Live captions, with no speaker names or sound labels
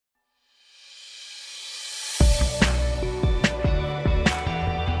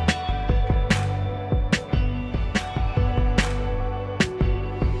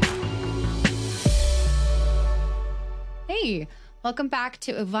Welcome back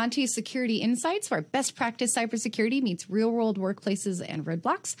to Avanti Security Insights, where best practice cybersecurity meets real-world workplaces and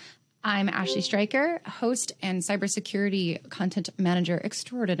roadblocks. I'm Ashley Stryker, host and cybersecurity content manager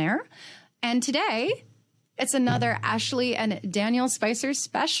extraordinaire. And today, it's another Ashley and Daniel Spicer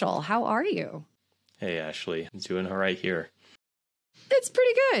special. How are you? Hey, Ashley. I'm doing all right here. It's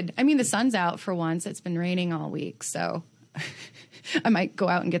pretty good. I mean, the sun's out for once. It's been raining all week, so I might go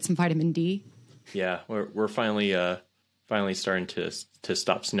out and get some vitamin D. Yeah, we're finally starting to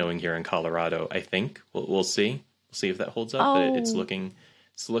stop snowing here in Colorado. I think we'll see. We'll see if that holds up. Oh. But it's looking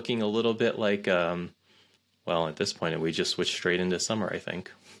a little bit like well, at this point we just switched straight into summer, I think.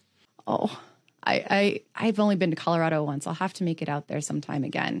 Oh, I've only been to Colorado once. I'll have to make it out there sometime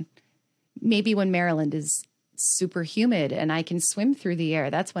again. Maybe when Maryland is super humid and I can swim through the air.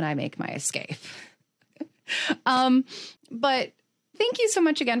 That's when I make my escape. But thank you so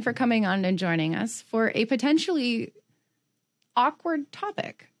much again for coming on and joining us for a potentially awkward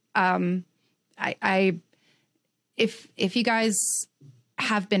topic. If you guys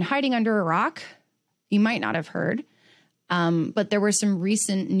have been hiding under a rock, you might not have heard. But there were some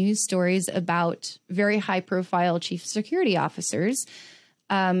recent news stories about very high profile chief security officers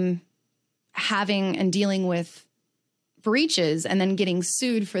having and dealing with breaches and then getting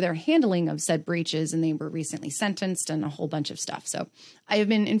sued for their handling of said breaches. And they were recently sentenced and a whole bunch of stuff. So I have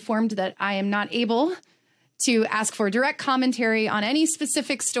been informed that I am not able to ask for direct commentary on any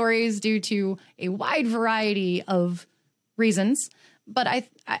specific stories due to a wide variety of reasons. But I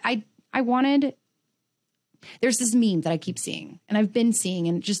wanted, there's this meme that I keep seeing and I've been seeing,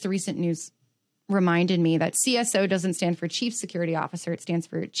 and just the recent news reminded me that CSO doesn't stand for Chief Security Officer. It stands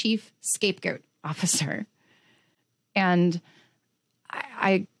for Chief Scapegoat Officer. And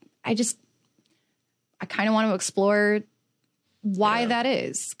I kind of want to explore why that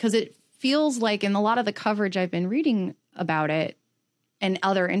is, because it feels like in a lot of the coverage I've been reading about it and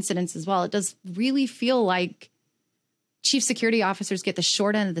other incidents as well, it does really feel like chief security officers get the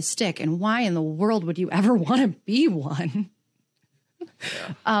short end of the stick. And why in the world would you ever want to be one?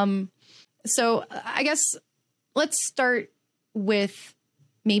 Yeah. So I guess let's start with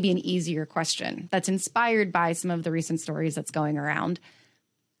maybe an easier question that's inspired by some of the recent stories that's going around.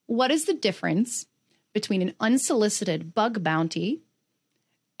 What is the difference between an unsolicited bug bounty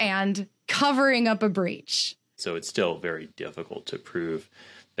and covering up a breach? So it's still very difficult to prove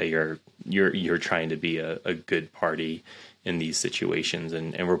that you're trying to be a good party in these situations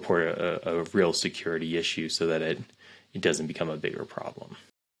and report a real security issue so that it doesn't become a bigger problem.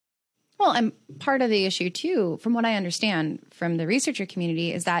 Well, and part of the issue, too, from what I understand from the researcher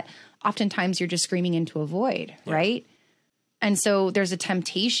community, is that oftentimes you're just screaming into a void, right? And so there's a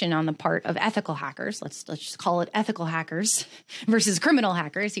temptation on the part of ethical hackers, let's just call it ethical hackers versus criminal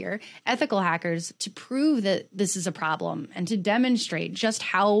hackers here, ethical hackers, to prove that this is a problem and to demonstrate just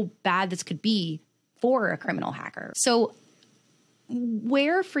how bad this could be for a criminal hacker. So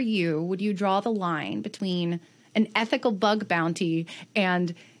where for you would you draw the line between an ethical bug bounty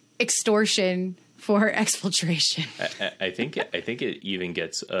and extortion for exfiltration? I think it even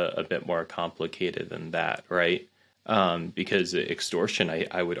gets a bit more complicated than that, right? Because extortion,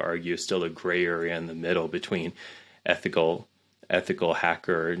 I would argue, is still a gray area in the middle between ethical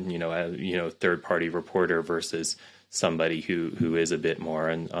hacker, third party reporter versus somebody who is a bit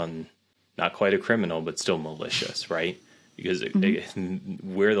more on not quite a criminal but still malicious, right? Because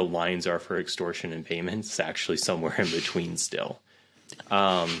where the lines are for extortion and payments is actually somewhere in between still.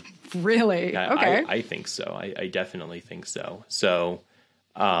 Really? Okay. I think so. I definitely think so. So,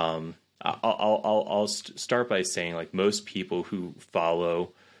 I'll start by saying, like, most people who follow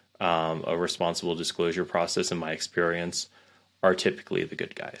a responsible disclosure process, in my experience, are typically the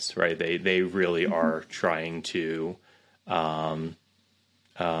good guys, right? They really are trying to help,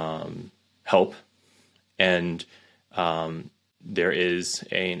 and there is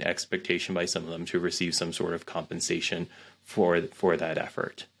an expectation by some of them to receive some sort of compensation for that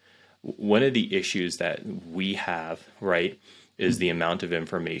effort. One of the issues that we have, right, is the amount of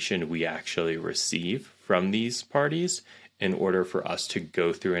information we actually receive from these parties in order for us to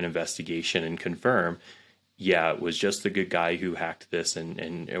go through an investigation and confirm, it was just the good guy who hacked this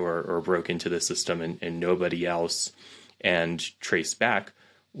or broke into the system and nobody else, and trace back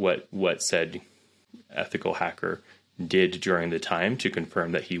what said ethical hacker did during the time to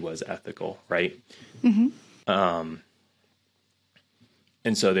confirm that he was ethical, right? Mm-hmm.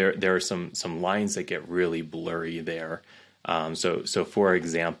 And so there are some lines that get really blurry there. So for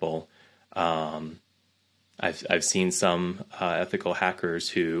example, I've seen some ethical hackers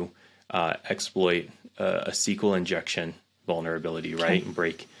who exploit a SQL injection vulnerability, right, and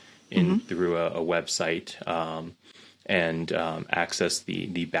break in through a website, and access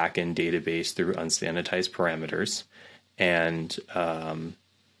the backend database through unsanitized parameters, and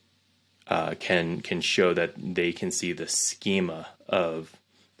can show that they can see the schema of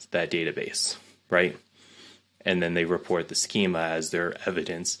that database, right? And then they report the schema as their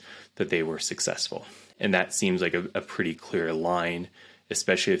evidence that they were successful. And that seems like a pretty clear line,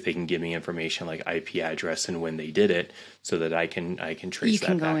 especially if they can give me information like IP address and when they did it, so that I can trace that back through the logs. You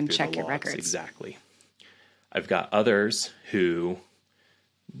can go and check your records. Exactly. I've got others who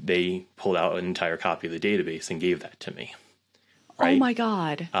they pulled out an entire copy of the database and gave that to me. Right? Oh my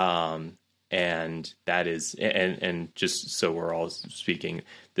God. And that is, and just so we're all speaking,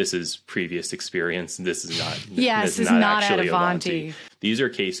 this is previous experience. This is not, yes, this is not actually Avanti. These are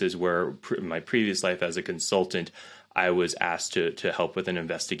cases where my previous life as a consultant, I was asked to help with an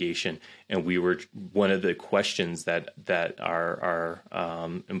investigation, and we were, one of the questions that our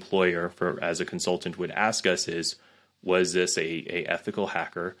employer as a consultant would ask us is, was this a ethical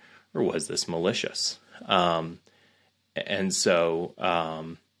hacker or was this malicious? And so,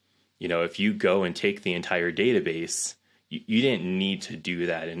 if you go and take the entire database, you didn't need to do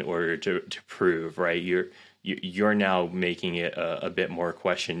that in order to prove, right? You're now making it a bit more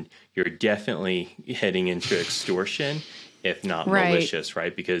question. You're definitely heading into extortion, if not malicious,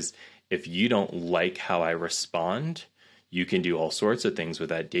 right? Because if you don't like how I respond, you can do all sorts of things with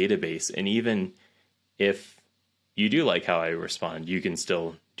that database. And even if you do like how I respond, you can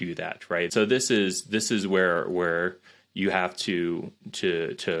still do that, right? So this is where you have to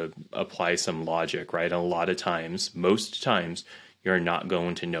apply some logic, right? And a lot of times, most times, you're not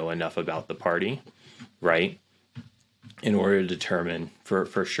going to know enough about the party, right, in order to determine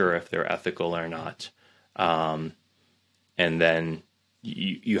for sure if they're ethical or not. And then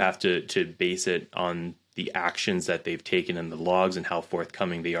you have to base it on the actions that they've taken in the logs and how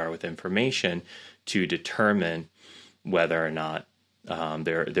forthcoming they are with information to determine whether or not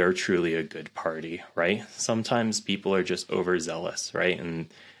they're truly a good party, right? Sometimes people are just overzealous, right? And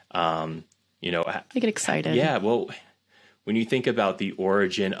they get excited. Yeah, well, when you think about the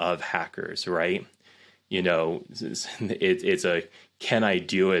origin of hackers, right? It's a can I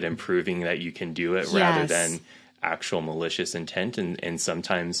do it and proving that you can do it rather than actual malicious intent, and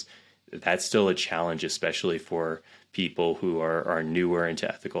sometimes that's still a challenge, especially for people who are newer into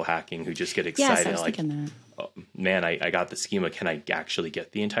ethical hacking who just get excited. Yes, I was thinking that. Oh, man, I got the schema. Can I actually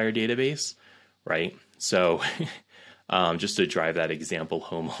get the entire database? Right. So just to drive that example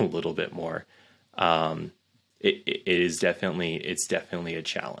home a little bit more, it's definitely a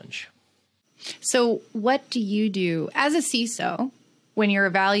challenge. So what do you do as a CISO when you're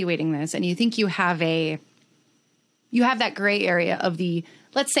evaluating this and you think you have that gray area of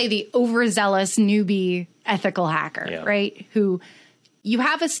let's say the overzealous newbie ethical hacker, right? Who you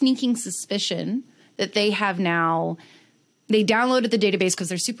have a sneaking suspicion that they downloaded the database because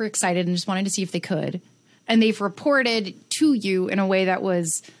they're super excited and just wanted to see if they could. And they've reported to you in a way that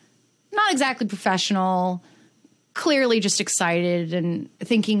was not exactly professional, clearly just excited and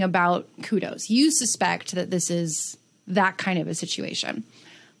thinking about kudos. You suspect that this is that kind of a situation.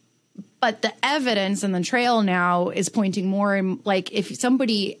 But the evidence and the trail now is pointing more in, like, if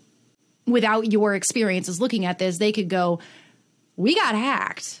somebody without your experience is looking at this, they could go, we got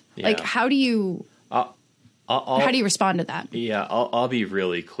hacked. Yeah. Like, how do you respond to that? Yeah, I'll be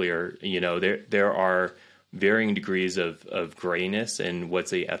really clear. There are varying degrees of grayness in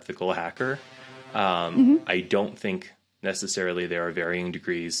what's a ethical hacker. I don't think necessarily there are varying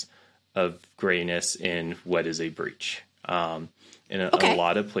degrees of grayness in what is a breach. In a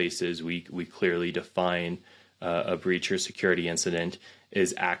lot of places, we clearly define a breach or security incident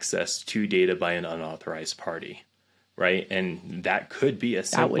is access to data by an unauthorized party, right? And that could be as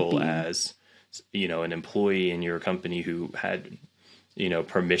simple as, an employee in your company who had,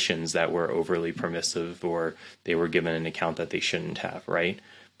 permissions that were overly permissive, or they were given an account that they shouldn't have, right?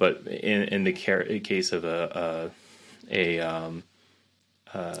 But in the case of a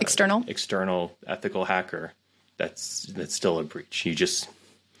external ethical hacker, that's still a breach.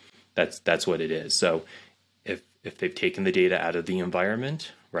 That's what it is. So if they've taken the data out of the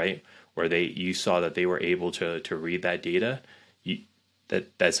environment, right, or you saw that they were able to read that data,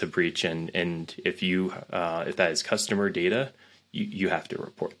 that's a breach. And if that is customer data, you have to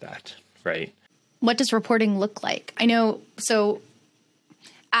report that, right? What does reporting look like? I know, so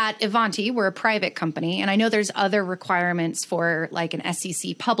at Avanti, we're a private company, and I know there's other requirements for like an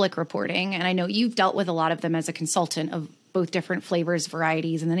SEC public reporting, and I know you've dealt with a lot of them as a consultant of both different flavors,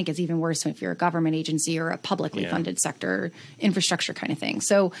 varieties, and then it gets even worse if you're a government agency or a publicly funded sector infrastructure kind of thing.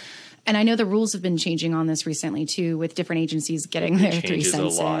 So, and I know the rules have been changing on this recently too, with different agencies getting their 3 cents in. It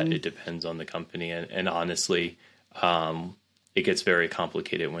changes a lot. It depends on the company, and honestly, it gets very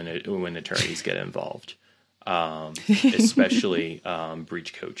complicated when attorneys get involved, especially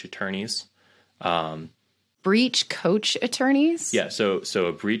breach coach attorneys. Breach coach attorneys? Yeah. So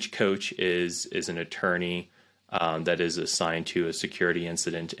a breach coach is an attorney that is assigned to a security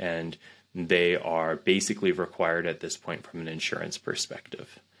incident, and they are basically required at this point from an insurance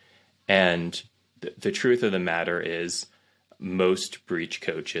perspective. And the truth of the matter is, most breach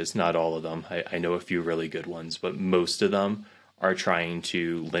coaches, not all of them, I know a few really good ones, but most of them are trying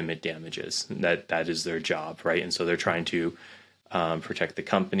to limit damages. That is their job, right? And so they're trying to protect the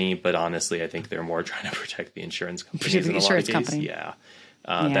company, but honestly, I think they're more trying to protect the insurance companies in a lot of cases. Yeah.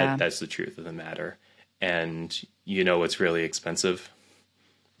 That's the truth of the matter. And you know what's really expensive?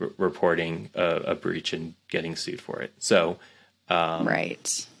 Reporting a breach and getting sued for it. So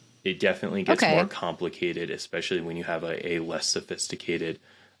right. It definitely gets more complicated, especially when you have a less sophisticated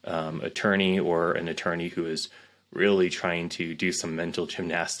attorney, or an attorney who is really trying to do some mental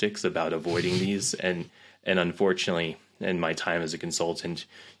gymnastics about avoiding these. And unfortunately, in my time as a consultant,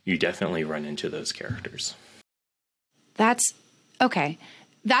 you definitely run into those characters. That's okay.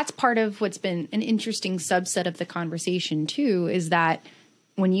 That's part of what's been an interesting subset of the conversation too, is that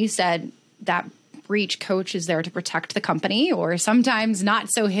when you said that breach coach is there to protect the company, or sometimes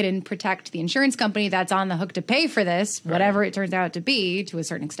not so hidden, protect the insurance company that's on the hook to pay for this, whatever it turns out to be to a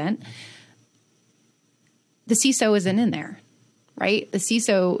certain extent, the CISO isn't in there, right? The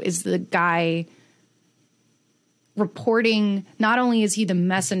CISO is the guy reporting. Not only is he the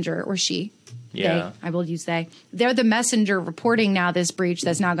messenger, or she, they, I will use they, they're the messenger reporting now this breach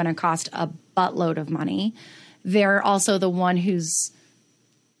that's now going to cost a buttload of money. They're also the one who's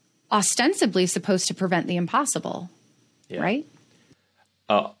ostensibly supposed to prevent the impossible, right?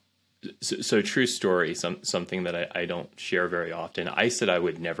 So true story, something that I don't share very often. I said I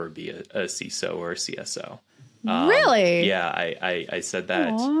would never be a CISO or a CSO. Really? Yeah, I said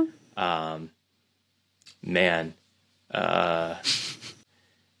that.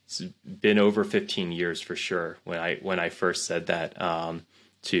 It's been over 15 years for sure when I first said that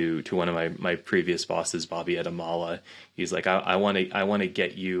to one of my previous bosses, Bobby Adamala. He's like, I want to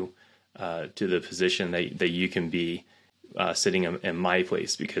get you to the position that you can be sitting in my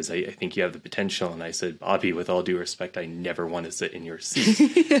place, because I think you have the potential. And I said, Bobby, with all due respect, I never want to sit in your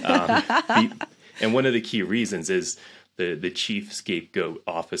seat. And one of the key reasons is the chief scapegoat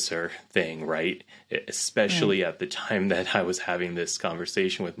officer thing, right? Especially at the time that I was having this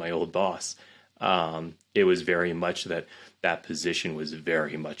conversation with my old boss. It was very much that position was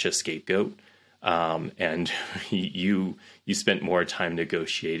very much a scapegoat. And you spent more time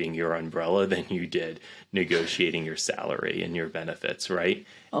negotiating your umbrella than you did negotiating your salary and your benefits, right?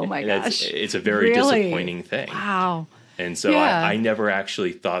 Oh my gosh. It's a very disappointing thing. Wow. And so I never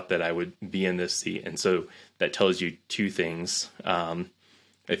actually thought that I would be in this seat. And so that tells you two things. I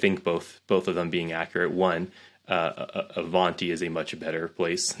think both of them being accurate. One, Avanti is a much better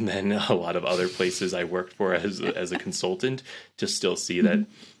place than a lot of other places I worked for as a consultant, to still see that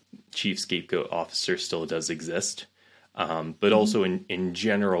chief scapegoat officer still does exist. But also in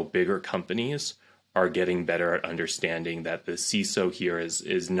general, bigger companies are getting better at understanding that the CISO here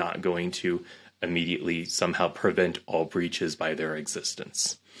is not going to immediately somehow prevent all breaches by their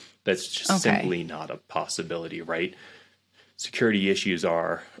existence. That's just simply not a possibility, right? Security issues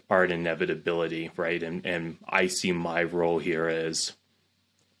are an inevitability, right? And I see my role here as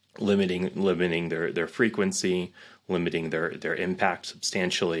limiting their frequency, limiting their impact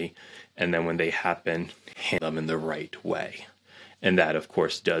substantially, and then when they happen, handle them in the right way. And that, of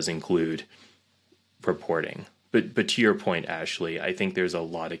course, does include reporting. But to your point, Ashley, I think there's a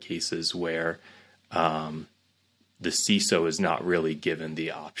lot of cases where the CISO is not really given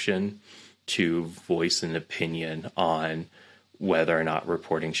the option to voice an opinion on whether or not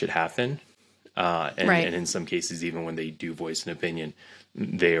reporting should happen. And in some cases, even when they do voice an opinion,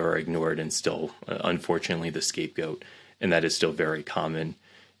 they are ignored and still, unfortunately, the scapegoat. And that is still very common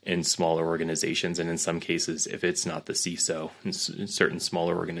in smaller organizations. And in some cases, if it's not the CISO, in certain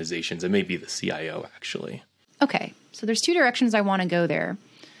smaller organizations, it may be the CIO, actually. Okay. So there's two directions I want to go there.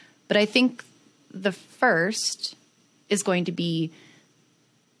 But I think the first is going to be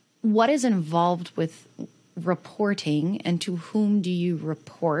what is involved with reporting and to whom do you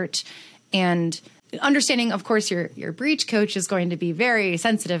report? And understanding, of course, your breach coach is going to be very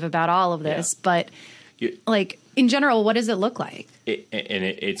sensitive about all of this, but like in general, what does it look like?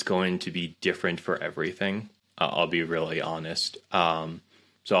 It's going to be different for everything. I'll be really honest.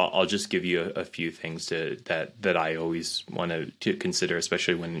 So I'll just give you a few things that I always want to consider,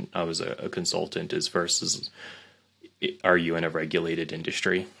 especially when I was a consultant, is versus, are you in a regulated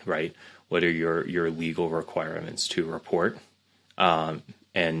industry, right? What are your legal requirements to report?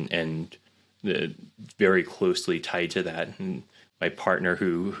 And very closely tied to that, and my partner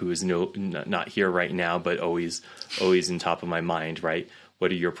who is not here right now, but always in top of my mind, right?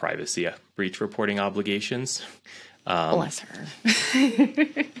 What are your privacy breach reporting obligations? Bless her.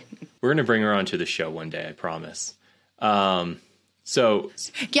 We're going to bring her onto the show one day, I promise. So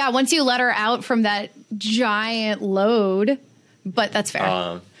yeah, once you let her out from that giant load, but that's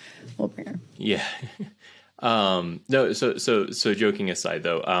fair. We'll bring her. Yeah. No. So joking aside,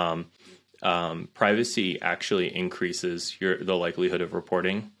 though, privacy actually increases the likelihood of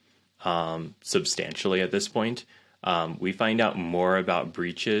reporting substantially at this point. We find out more about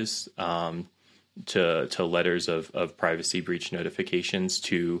breaches to letters of privacy breach notifications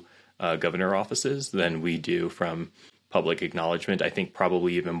to governor offices than we do from public acknowledgement. I think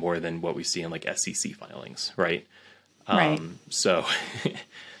probably even more than what we see in like SEC filings, right? Right. So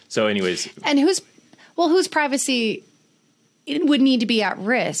anyways. And whose privacy would need to be at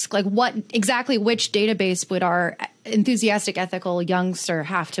risk? Like which database would our enthusiastic, ethical youngster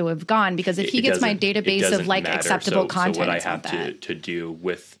have to have gone? Because if he gets my database of like acceptable content, so what I have to do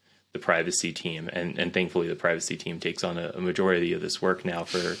with the privacy team, and thankfully the privacy team takes on a majority of this work now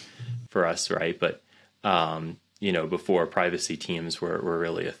for us, right? But before privacy teams were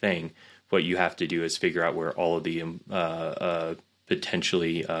really a thing, what you have to do is figure out where all of the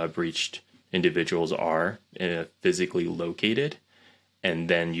potentially breached individuals are physically located, and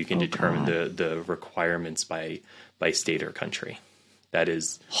then you can determine the requirements by state or country. That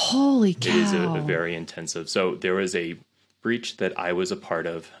is holy cow. It is a very intensive. So there was a breach that I was a part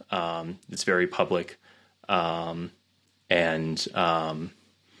of. It's very public, and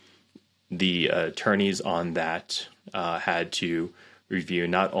the attorneys on that had to review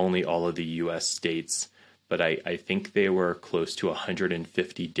not only all of the U.S. states, but I think they were close to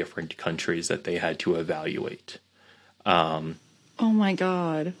 150 different countries that they had to evaluate. Oh my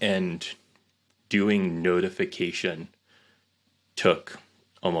God. And doing notification took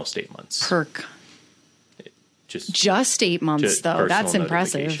almost 8 months. Just 8 months, though. That's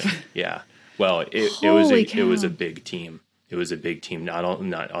impressive. Yeah. Well, it was a big team. It was a big team, not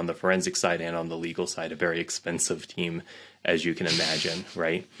on the forensic side and on the legal side, a very expensive team, as you can imagine,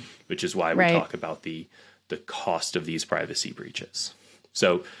 right? Which is why we talk about the cost of these privacy breaches.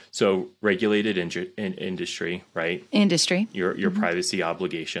 So regulated industry, right? Industry. Your privacy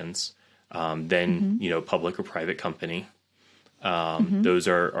obligations, then public or private company. Those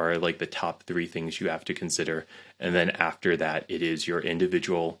are like the top three things you have to consider, and then after that, it is your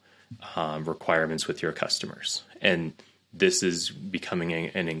individual requirements with your customers, and this is becoming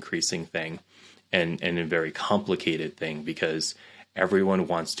an increasing thing, and a very complicated thing because everyone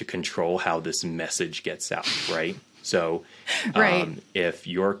wants to control how this message gets out, right? So if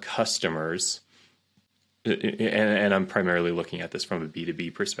your customers, and I'm primarily looking at this from a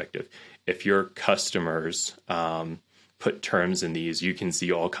B2B perspective, if your customers put terms in these, you can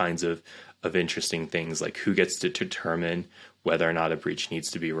see all kinds of interesting things, like who gets to determine whether or not a breach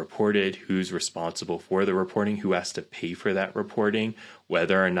needs to be reported, who's responsible for the reporting, who has to pay for that reporting,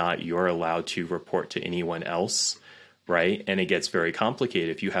 whether or not you're allowed to report to anyone else, right? And it gets very complicated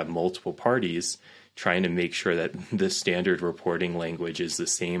if you have multiple parties trying to make sure that the standard reporting language is the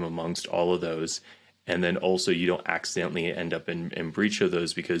same amongst all of those. And then also you don't accidentally end up in breach of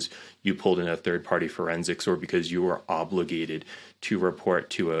those because you pulled in a third-party forensics or because you were obligated to report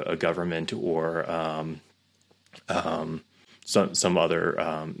to a government or some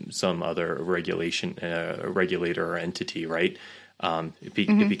other regulator or entity, right?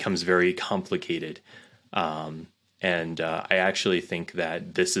 It becomes very complicated. And I actually think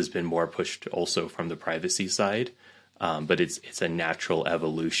that this has been more pushed also from the privacy side, but it's a natural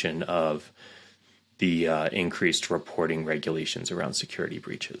evolution of the increased reporting regulations around security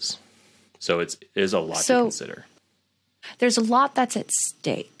breaches. So there's a lot to consider. There's a lot that's at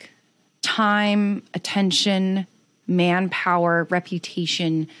stake: time, attention, manpower,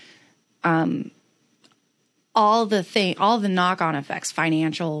 reputation, all the knock-on effects,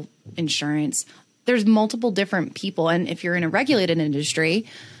 financial, insurance. There's multiple different people, and if you're in a regulated industry,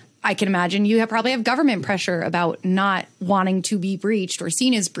 I can imagine you probably have government pressure about not wanting to be breached or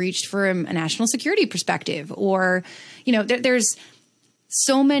seen as breached from a national security perspective. Or, there's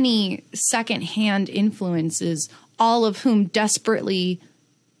so many secondhand influences, all of whom desperately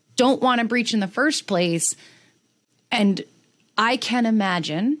don't want to breach in the first place. And I can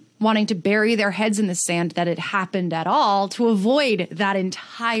imagine wanting to bury their heads in the sand that it happened at all to avoid that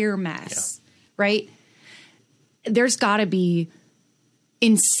entire mess, right? There's got to be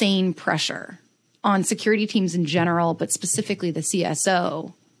insane pressure on security teams in general, but specifically the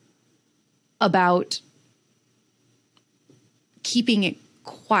CSO, about keeping it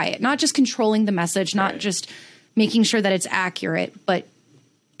quiet, not just controlling the message, not just making sure that it's accurate, but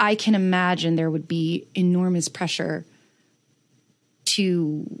I can imagine there would be enormous pressure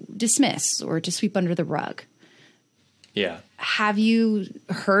to dismiss or to sweep under the rug. Yeah. Have you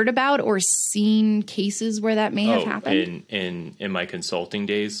heard about or seen cases where that may have happened? In my consulting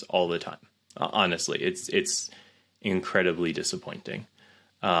days, all the time. Honestly, it's incredibly disappointing.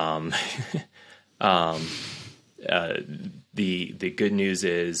 The good news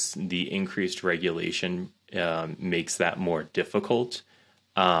is the increased regulation makes that more difficult.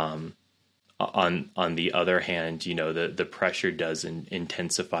 On the other hand, the pressure does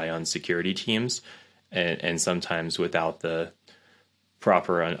intensify on security teams, and sometimes without the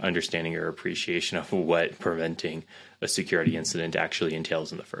proper understanding or appreciation of what preventing a security incident actually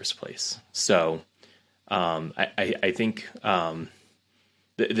entails in the first place. So I think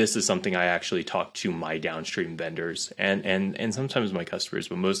this is something I actually talk to my downstream vendors and sometimes my customers,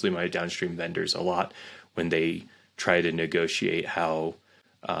 but mostly my downstream vendors a lot when they try to negotiate how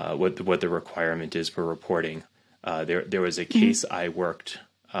what the requirement is for reporting. There was a case I worked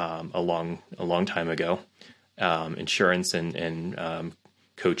a long time ago. Insurance and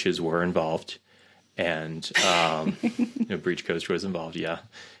coaches were involved, and breach coach was involved. Yeah,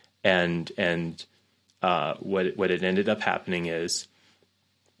 and what it ended up happening is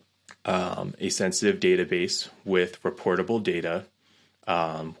a sensitive database with reportable data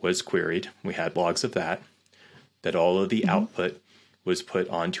was queried. We had logs of that all of the output was put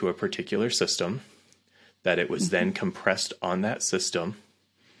onto a particular system, that it was then compressed on that system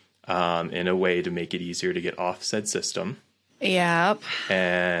in a way to make it easier to get off said system. Yep.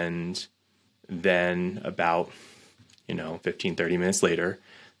 And then about, 15, 30 minutes later,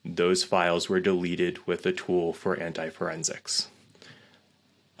 those files were deleted with a tool for anti-forensics.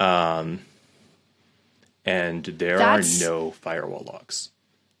 And there are no firewall logs.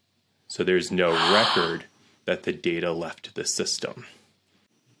 So there's no record that the data left the system.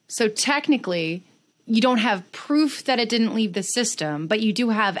 So technically, you don't have proof that it didn't leave the system, but you do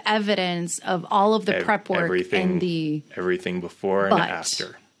have evidence of all of the prep work and everything before and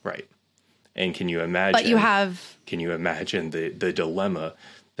after, right? And can you imagine? But you have. Can you imagine the dilemma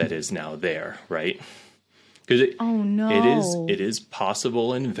that is now there, right? Because it is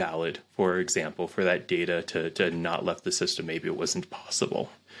possible and valid, for example, for that data to not left the system. Maybe it wasn't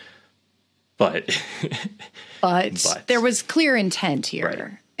possible, but there was clear intent here,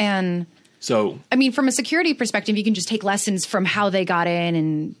 right. And. So, I mean, from a security perspective, you can just take lessons from how they got in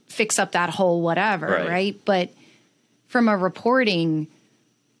and fix up that whole whatever, right? But from a reporting,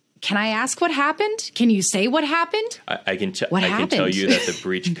 can I ask what happened? Can you say what happened? I can tell you that the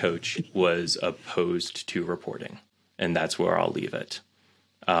breach coach was opposed to reporting, and that's where I'll leave it.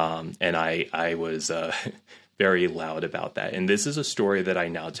 And I was very loud about that. And this is a story that I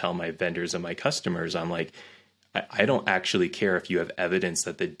now tell my vendors and my customers. I'm like, I don't actually care if you have evidence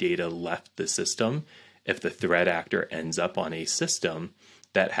that the data left the system. If the threat actor ends up on a system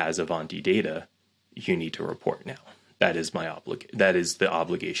that has Avanti data, you need to report now. That is that is the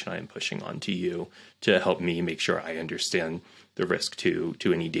obligation I am pushing on to you to help me make sure I understand the risk to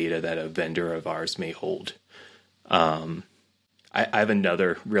any data that a vendor of ours may hold. I have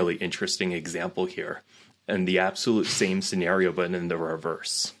another really interesting example here, and the absolute same scenario, but in the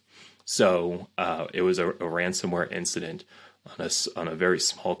reverse. So it was a ransomware incident on a very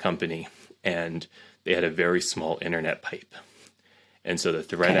small company, and they had a very small internet pipe. And so the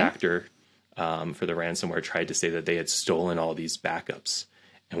threat actor for the ransomware tried to say that they had stolen all these backups.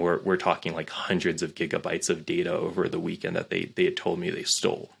 And we're talking like hundreds of gigabytes of data over the weekend that they had told me they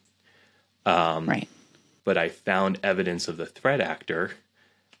stole. Right. But I found evidence of the threat actor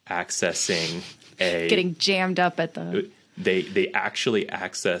accessing getting jammed up at the... They actually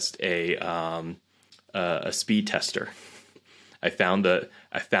accessed a speed tester. I found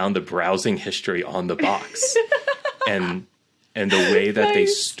the browsing history on the box, and the way that they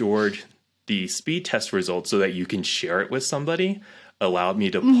stored the speed test results so that you can share it with somebody allowed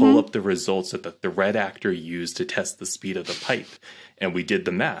me to pull up the results that the threat actor used to test the speed of the pipe, and we did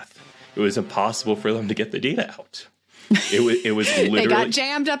the math. It was impossible for them to get the data out. It was literally... They got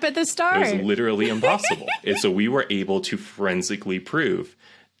jammed up at the start. It was literally impossible. And so we were able to forensically prove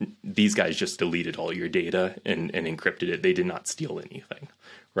these guys just deleted all your data and encrypted it. They did not steal anything,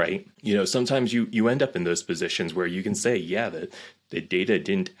 right? Sometimes you end up in those positions where you can say, yeah, the data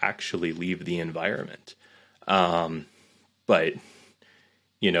didn't actually leave the environment. But,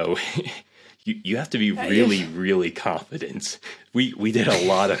 you have to be really, really confident. We did a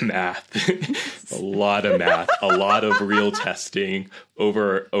lot of math, a lot of real testing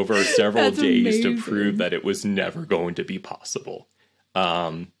over several days to prove that it was never going to be possible.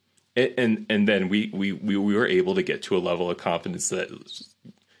 And then we were able to get to a level of confidence that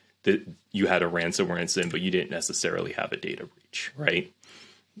you had a ransomware incident, but you didn't necessarily have a data breach, right?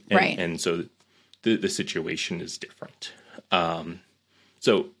 And so the situation is different.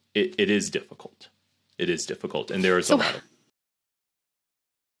 So it is difficult. It is difficult, and there is a lot of.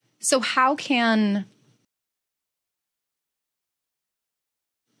 So how can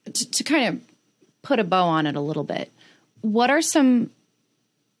to kind of put a bow on it a little bit? What are some,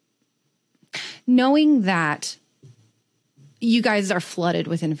 knowing that you guys are flooded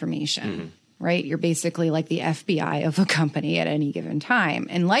with information, right? You're basically like the FBI of a company at any given time.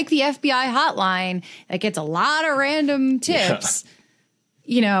 And like the FBI hotline that gets a lot of random tips,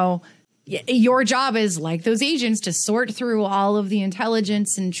 you know, your job is, like those agents, to sort through all of the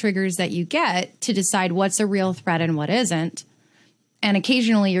intelligence and triggers that you get to decide what's a real threat and what isn't. And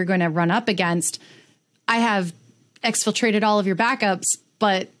occasionally you're going to run up against, I have exfiltrated all of your backups,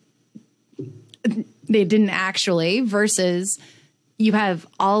 but they didn't actually, versus you have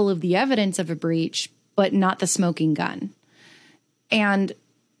all of the evidence of a breach, but not the smoking gun. And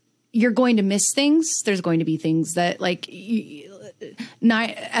you're going to miss things. There's going to be things that, like,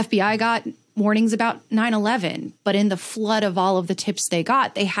 FBI got warnings about 9/11, but in the flood of all of the tips they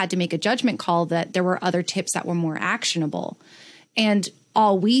got, they had to make a judgment call that there were other tips that were more actionable. And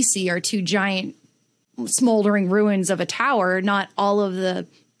all we see are two giant smoldering ruins of a tower, not all of the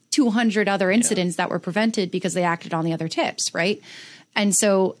 200 other incidents that were prevented because they acted on the other tips, right? And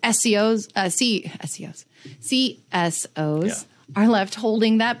so CSOs are left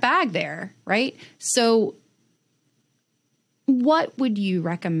holding that bag there, right? So what would you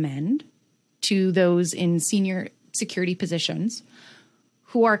recommend to those in senior security positions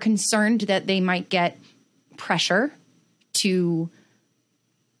who are concerned that they might get pressure to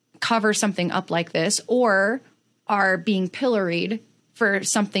cover something up like this, or are being pilloried for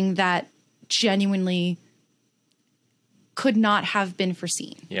something that genuinely could not have been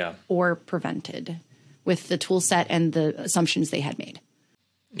foreseen or prevented with the tool set and the assumptions they had made?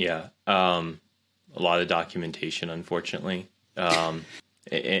 Yeah. A lot of documentation, unfortunately.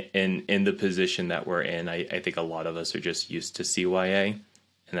 In the position that we're in, I think a lot of us are just used to CYA, and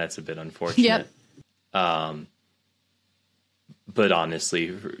that's a bit unfortunate. But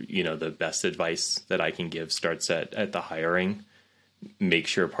honestly, you know, the best advice that I can give starts at the hiring. Make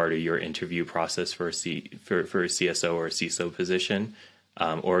sure part of your interview process for a CSO or a CISO position,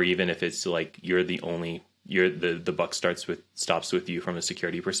 or even if it's like the buck stops with you from a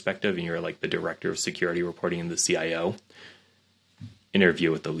security perspective, and you're like the director of security reporting in the CIO.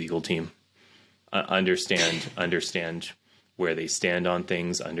 Interview with the legal team, understand where they stand on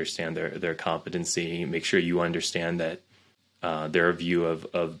things, understand their competency, make sure you understand that their view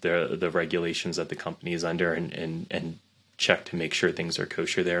of the regulations that the company is under, and check to make sure things are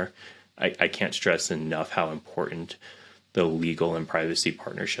kosher there. I can't stress enough how important the legal and privacy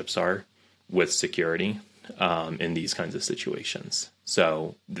partnerships are with security in these kinds of situations.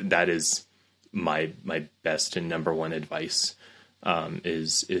 So that is my best and number one advice.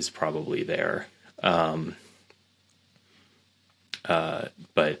 Is probably there. But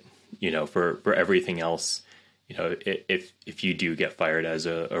you know, for everything else, you know, if you do get fired as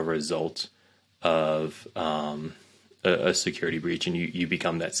a result of a security breach and you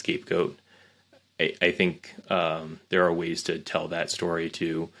become that scapegoat, I think there are ways to tell that story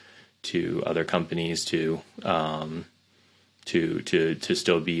to other companies to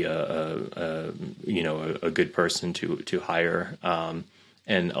still be a good person to hire.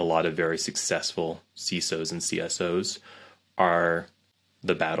 And a lot of very successful CISOs and CSOs are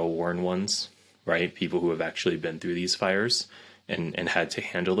the battle-worn ones, right? People who have actually been through these fires and had to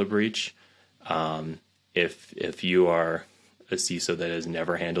handle a breach. If you are a CISO that has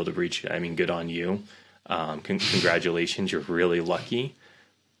never handled a breach, I mean, good on you. Congratulations, you're really lucky.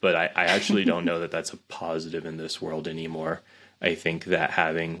 But I actually don't know that that's a positive in this world anymore. I think that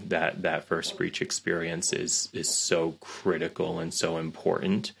having that first breach experience is so critical and so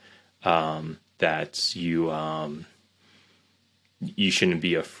important that you shouldn't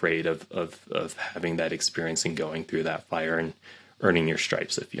be afraid of having that experience and going through that fire and earning your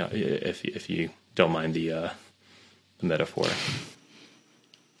stripes, if you don't mind the metaphor.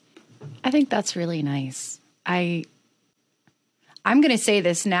 I think that's really nice. I'm going to say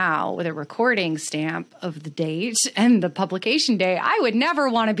this now with a recording stamp of the date and the publication day. I would never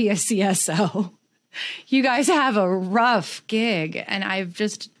want to be a CSO. You guys have a rough gig. And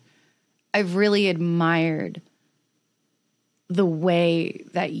I've really admired the way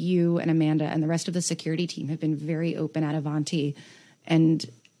that you and Amanda and the rest of the security team have been very open at Avanti and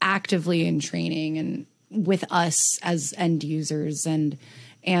actively in training and with us as end users, and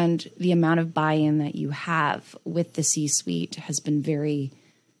the amount of buy-in that you have with the C-suite has been very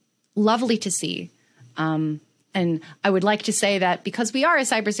lovely to see. And I would like to say that because we are a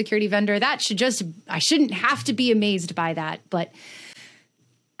cybersecurity vendor, I shouldn't have to be amazed by that. But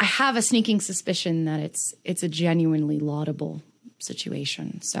I have a sneaking suspicion that it's a genuinely laudable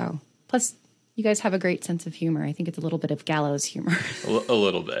situation. So, plus you guys have a great sense of humor. I think it's a little bit of gallows humor. a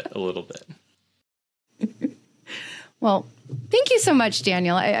little bit. Well, thank you so much,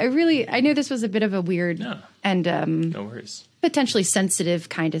 Daniel. I knew this was a bit of a weird and no worries, potentially sensitive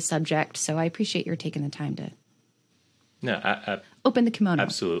kind of subject. So I appreciate your taking the time to open the kimono.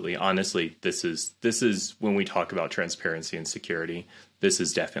 Absolutely. Honestly, this is when we talk about transparency and security, this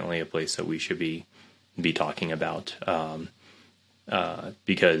is definitely a place that we should be talking about,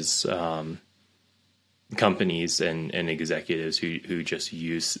 because companies and executives who just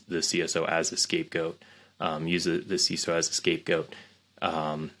use the CSO as a scapegoat, use the CISO as a scapegoat,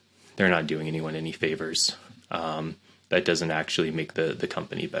 they're not doing anyone any favors. That doesn't actually make the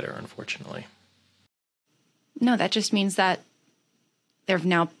company better, unfortunately. No, that just means that they've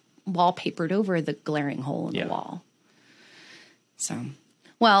now wallpapered over the glaring hole in the wall. So,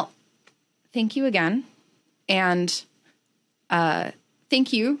 well, thank you again. And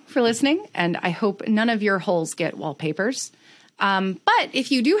thank you for listening. And I hope none of your holes get wallpapers. But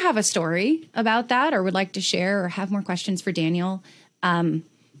if you do have a story about that or would like to share or have more questions for Daniel,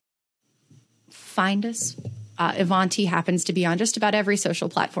 find us. Avanti happens to be on just about every social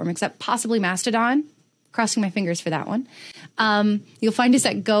platform except possibly Mastodon. Crossing my fingers for that one. You'll find us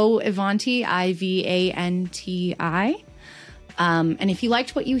at Go Avanti, Ivanti. And if you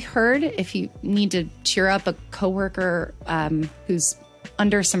liked what you heard, if you need to cheer up a coworker who's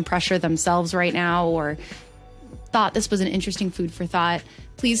under some pressure themselves right now, or thought this was an interesting food for thought,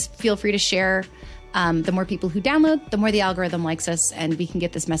 please feel free to share. The more people who download, the more the algorithm likes us, and we can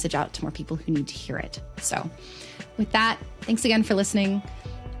get this message out to more people who need to hear it. So with that, thanks again for listening.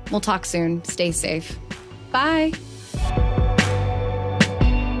 We'll talk soon. Stay safe. Bye.